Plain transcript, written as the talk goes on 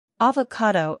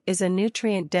Avocado is a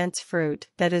nutrient-dense fruit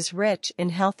that is rich in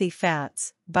healthy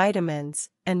fats, vitamins,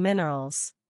 and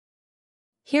minerals.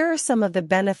 Here are some of the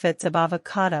benefits of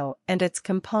avocado and its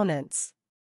components.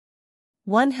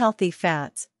 1. Healthy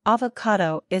fats.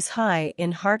 Avocado is high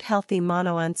in heart-healthy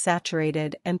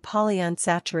monounsaturated and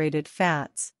polyunsaturated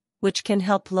fats, which can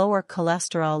help lower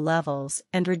cholesterol levels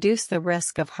and reduce the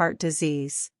risk of heart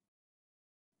disease.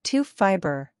 2.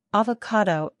 Fiber.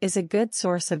 Avocado is a good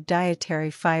source of dietary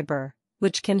fiber,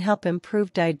 which can help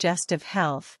improve digestive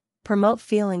health, promote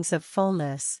feelings of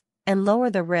fullness, and lower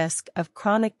the risk of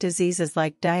chronic diseases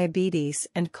like diabetes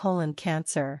and colon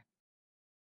cancer.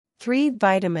 3.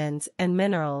 Vitamins and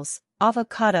minerals.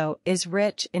 Avocado is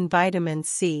rich in vitamins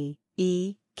C,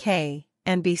 E, K,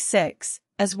 and B6,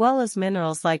 as well as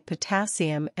minerals like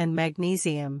potassium and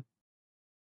magnesium.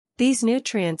 These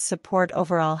nutrients support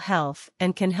overall health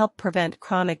and can help prevent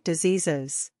chronic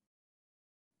diseases.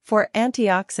 For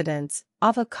antioxidants,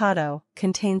 avocado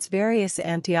contains various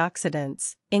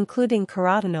antioxidants, including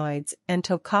carotenoids and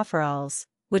tocopherols,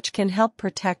 which can help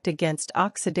protect against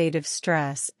oxidative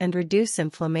stress and reduce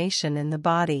inflammation in the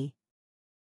body.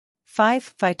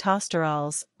 5.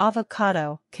 Phytosterols.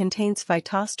 Avocado contains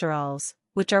phytosterols,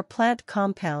 which are plant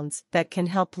compounds that can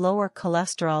help lower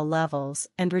cholesterol levels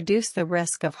and reduce the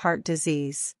risk of heart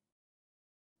disease.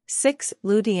 6.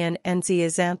 Lutein and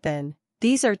zeaxanthin.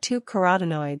 These are two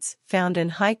carotenoids found in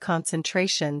high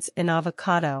concentrations in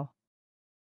avocado.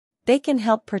 They can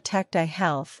help protect eye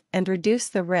health and reduce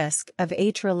the risk of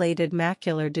age-related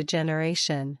macular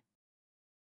degeneration.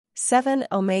 7.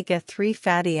 Omega-3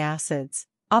 fatty acids.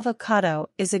 Avocado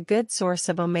is a good source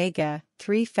of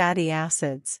omega-3 fatty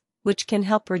acids, which can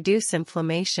help reduce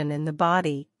inflammation in the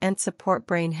body and support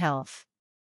brain health.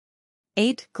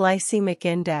 8. Glycemic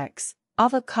index.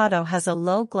 Avocado has a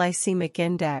low glycemic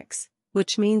index,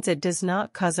 which means it does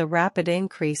not cause a rapid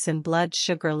increase in blood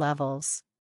sugar levels.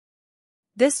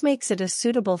 This makes it a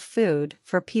suitable food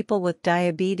for people with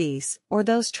diabetes or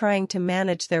those trying to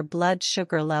manage their blood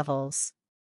sugar levels.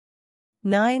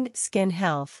 9. Skin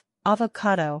health.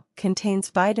 Avocado contains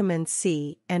vitamins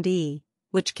C and E,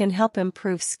 which can help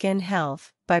improve skin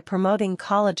health by promoting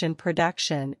collagen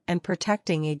production and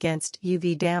protecting against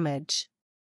UV damage.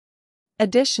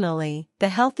 Additionally, the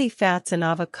healthy fats in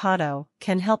avocado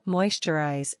can help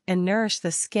moisturize and nourish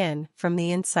the skin from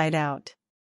the inside out.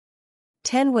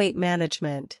 10. Weight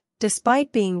management.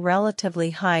 Despite being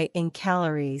relatively high in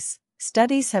calories,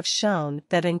 studies have shown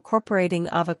that incorporating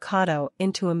avocado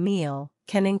into a meal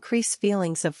can increase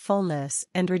feelings of fullness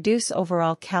and reduce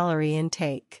overall calorie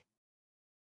intake.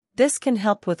 This can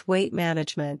help with weight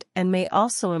management and may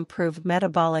also improve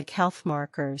metabolic health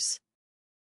markers.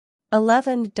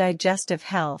 11. Digestive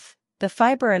health. The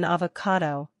fiber in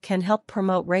avocado can help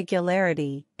promote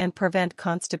regularity and prevent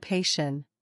constipation.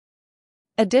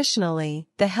 Additionally,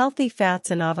 the healthy fats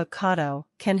in avocado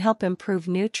can help improve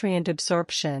nutrient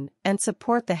absorption and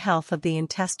support the health of the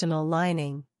intestinal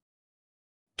lining.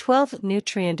 12.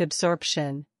 Nutrient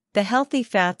absorption. The healthy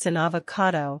fats in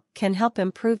avocado can help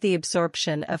improve the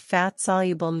absorption of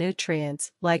fat-soluble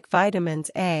nutrients like vitamins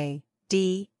A,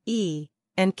 D, E,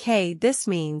 and K. This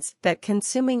means that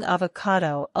consuming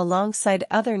avocado alongside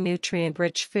other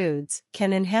nutrient-rich foods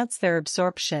can enhance their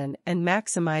absorption and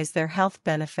maximize their health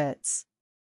benefits.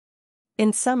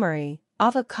 In summary,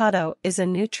 avocado is a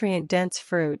nutrient-dense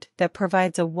fruit that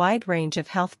provides a wide range of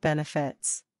health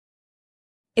benefits.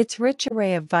 Its rich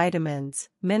array of vitamins,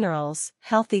 minerals,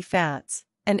 healthy fats,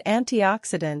 and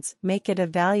antioxidants make it a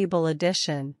valuable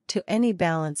addition to any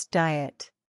balanced diet.